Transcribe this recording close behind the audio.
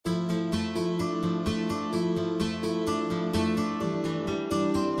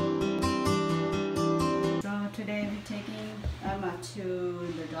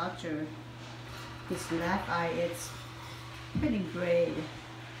doctor. His left eye is pretty gray,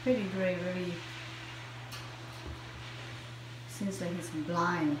 really. Seems like he's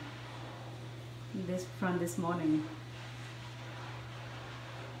blind. From this morning.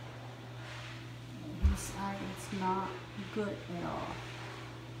 His eye is not good at all.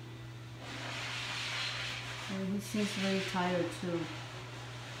 And he seems very tired too.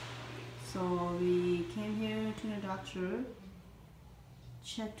 So we came here to the doctor,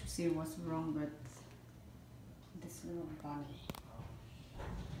 check to see what's wrong with this little bunny.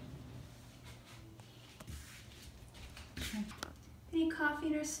 Any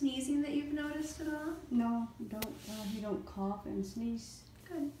coughing or sneezing that you've noticed at all? No, he don't cough and sneeze.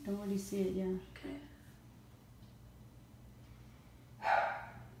 Good. Don't really see it, yeah. Okay.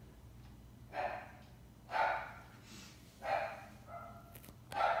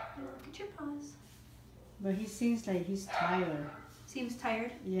 Look at your paws. But he seems like he's tired. Seems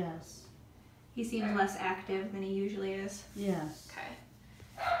tired? Yes. He seems less active than he usually is? Yes.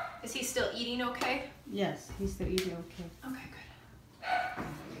 Okay. Is he still eating okay? Yes, he's still eating okay. Okay, good.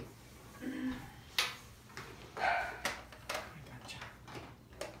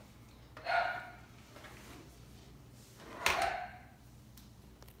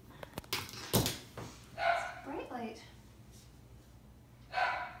 Bright light.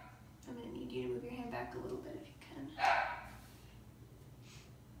 I'm going to need you to move your hand back a little bit if you can.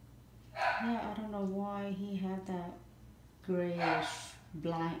 Yeah, I don't know why he had that grayish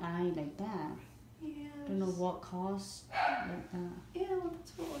blind eye like that. Yeah. Don't know what caused like that. Yeah, well,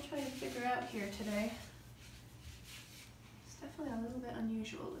 that's what we'll try to figure out here today. It's definitely a little bit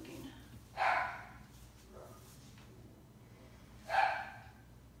unusual looking.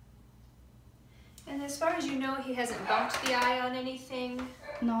 And as far as you know, he hasn't bumped the eye on anything?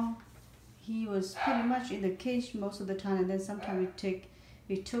 No, he was pretty much in the cage most of the time, and then sometimes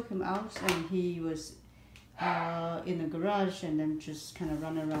we took him out and he was in the garage and then just kind of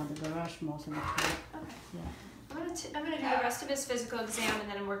run around the garage most of the time. Okay. Yeah. I'm gonna do the rest of his physical exam, and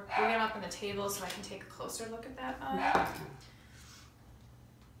then we're bringing him up on the table so I can take a closer look at that eye.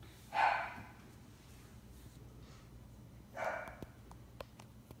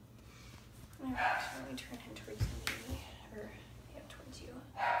 Alright, so let me turn him towards me, or yeah, towards you.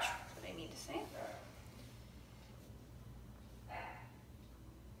 That's what I mean to say.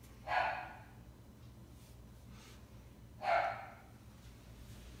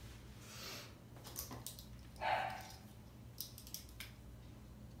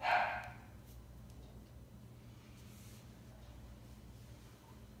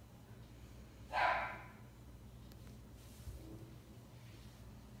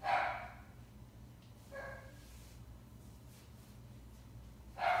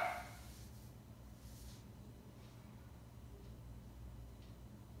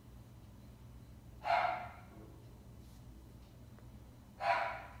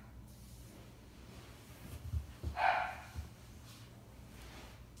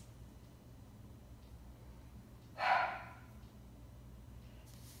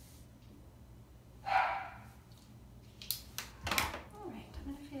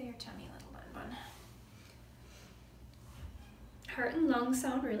 Feel your tummy, little bun bun. Heart and lungs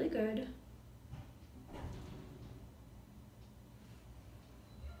sound really good.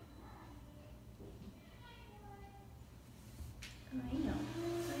 I know.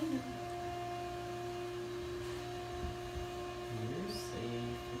 You're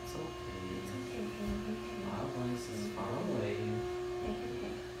safe. It's okay. It's okay, baby. Otherwise, it's far away. Hey.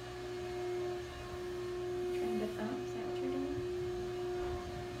 Trying to thump? Is that what you're doing?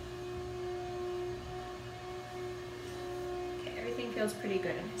 Okay, everything feels pretty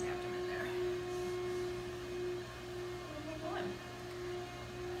good in his abdomen there. Where am I going?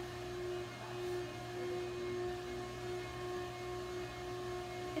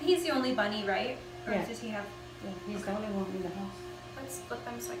 And he's the only bunny, right? Or Yeah. does he have... Yeah, he's the only one in the house. Let's flip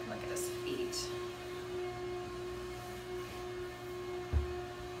him so I can look at his feet.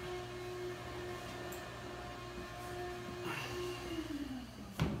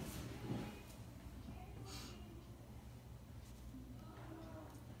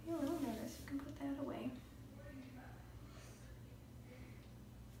 You're a little nervous. You can put that away.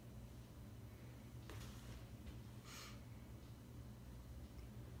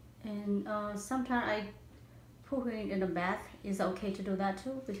 And sometimes I put him in a bath. Is it okay to do that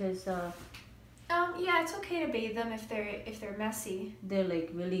too? Because Yeah, it's okay to bathe them if they're messy. they're like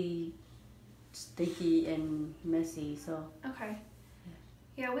really sticky and messy. So Okay.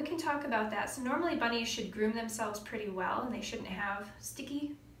 Yeah, we can talk about that. So normally bunnies should groom themselves pretty well, and they shouldn't have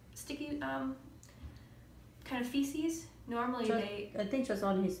sticky kind of feces Normally Just, they, I think just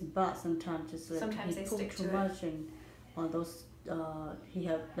on his butt sometimes, just like Sometimes he they poop stick too to it. much, and on those he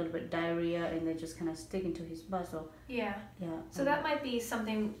have a little bit diarrhea, and they just kind of stick into his butt. So yeah. yeah. So that might be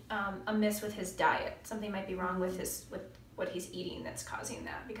something amiss with his diet. Something might be wrong with what he's eating that's causing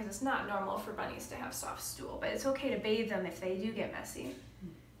that, because it's not normal for bunnies to have soft stool, but it's okay to bathe them if they do get messy.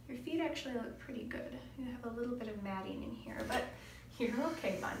 Your feet actually look pretty good. You have a little bit of matting in here, but you're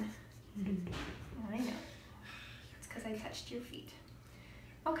okay, bun. I know. It's because I touched your feet.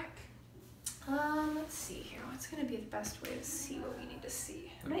 Okay. Let's see here. What's going to be the best way to see what we need to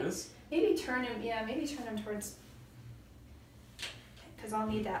see? Like this? Maybe turn him, maybe turn him towards, because I'll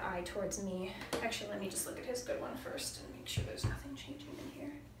need that eye towards me. Actually, let me just look at his good one first and make sure there's nothing changing in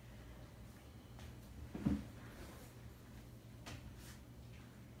here.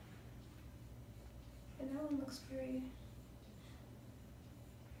 And that one looks very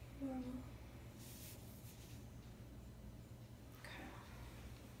normal. Okay.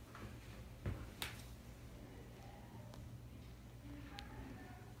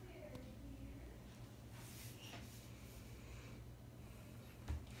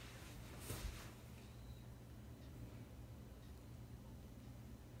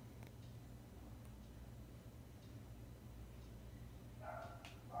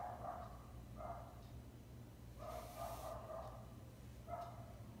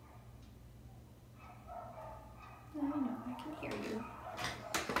 I know, I can hear you.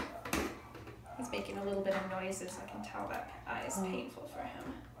 He's making a little bit of noises. I can tell that eye is painful for him.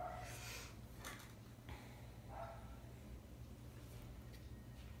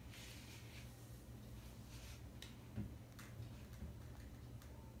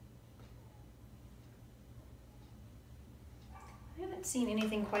 I haven't seen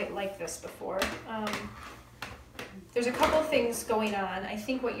anything quite like this before. There's a couple things going on. I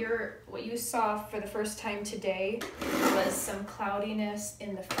think what you saw for the first time today was some cloudiness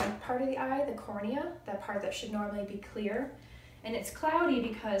in the front part of the eye, the cornea, that part that should normally be clear. And it's cloudy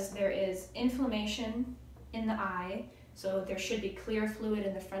because there is inflammation in the eye, so there should be clear fluid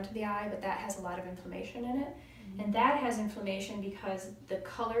in the front of the eye, but that has a lot of inflammation in it. And that has inflammation because the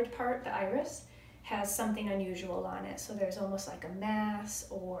colored part, the iris, has something unusual on it. So there's almost like a mass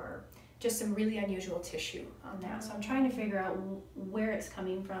or just some really unusual tissue on that. So I'm trying to figure out where it's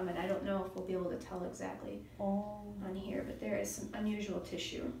coming from, and I don't know if we'll be able to tell exactly on here, but there is some unusual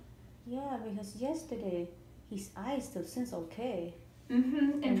tissue. Yeah, because yesterday his eye still seems okay.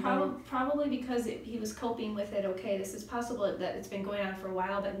 And And probably because he was coping with it okay. This is possible that it's been going on for a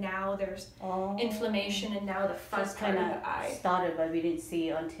while, but now there's inflammation, and now the front Just part of kind the eye. of started, but we didn't see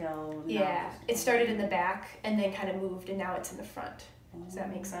until now. Yeah, it started in the back and then kind of moved, and now it's in the front. Does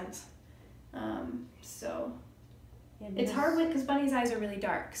that make sense? So Yeah, it's hard because Bunny's eyes are really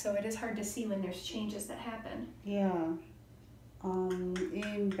dark, so it is hard to see when there's changes that happen. Yeah.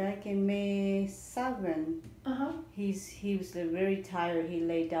 Back in May 7, he was very tired. He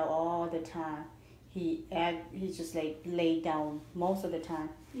laid down all the time. He just like laid down most of the time.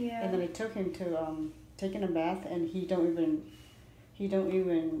 Yeah. And then I took him to taking a bath, and he don't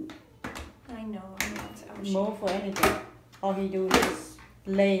even I know. It's ouchy. move or anything. All he do is just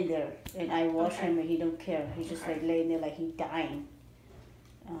laying there, and I wash Okay. him, and he don't care. He just Okay. like laying there like he dying.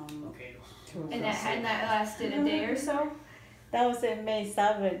 Okay. And that lasted a day or so? That was in May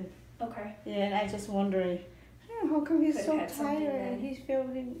 7. Okay. Yeah, and I just wondering, how come he's Could've so had something tired then. and he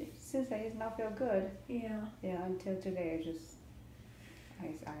seems like he's not feel good. Yeah. Yeah, until today, his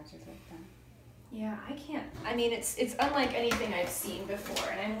eyes just like that. Yeah, I mean, it's unlike anything I've seen before,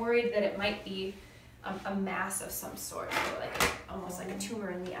 and I'm worried that it might be a mass of some sort, or almost like a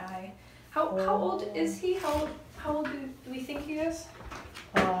tumor in the eye. How old is he? How old do we think he is?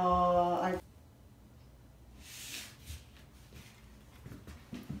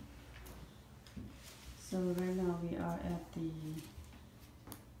 So right now we are at the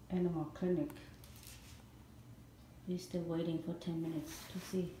animal clinic. We're still waiting for 10 minutes to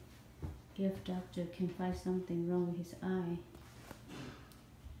see if doctor can find something wrong with his eye.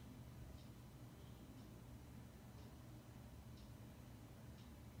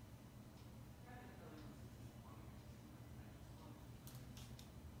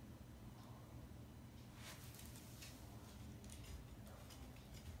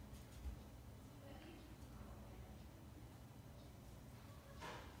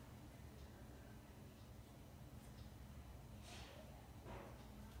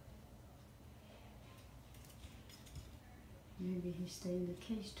 Maybe he stay in the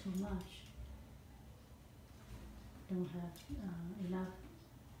cage too much. Don't have enough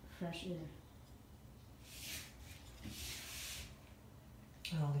fresh air.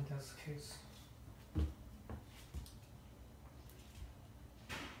 I don't think that's the case.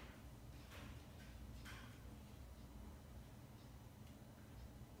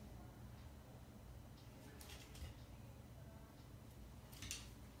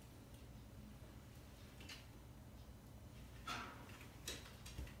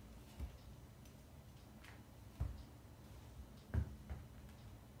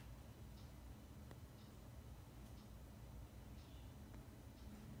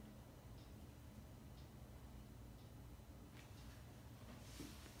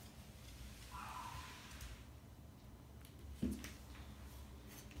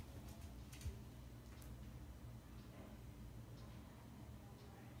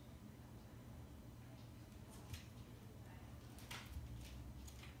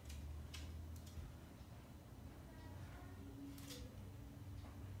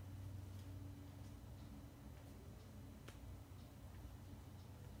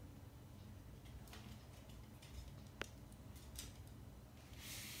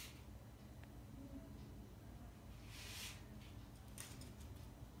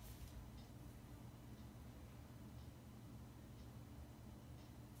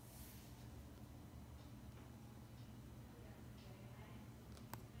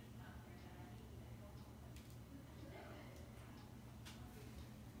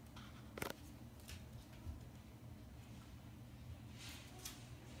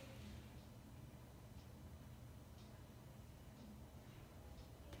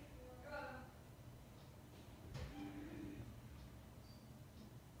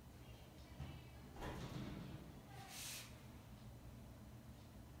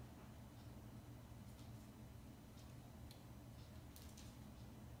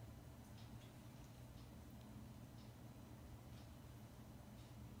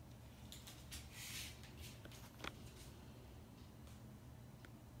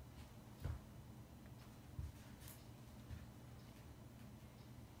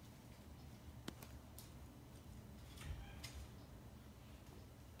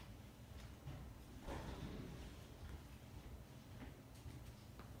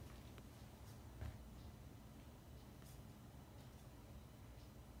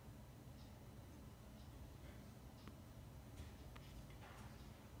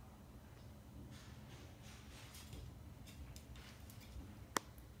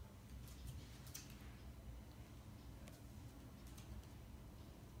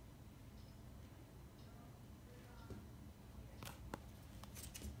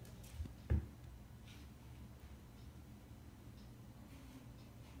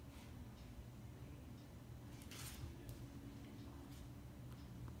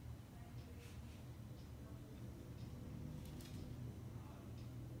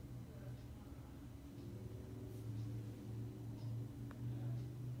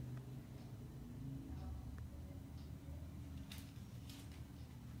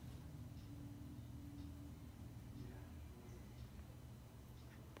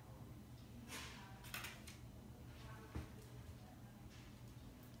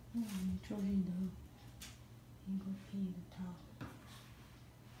 你注意的，一个屁的套。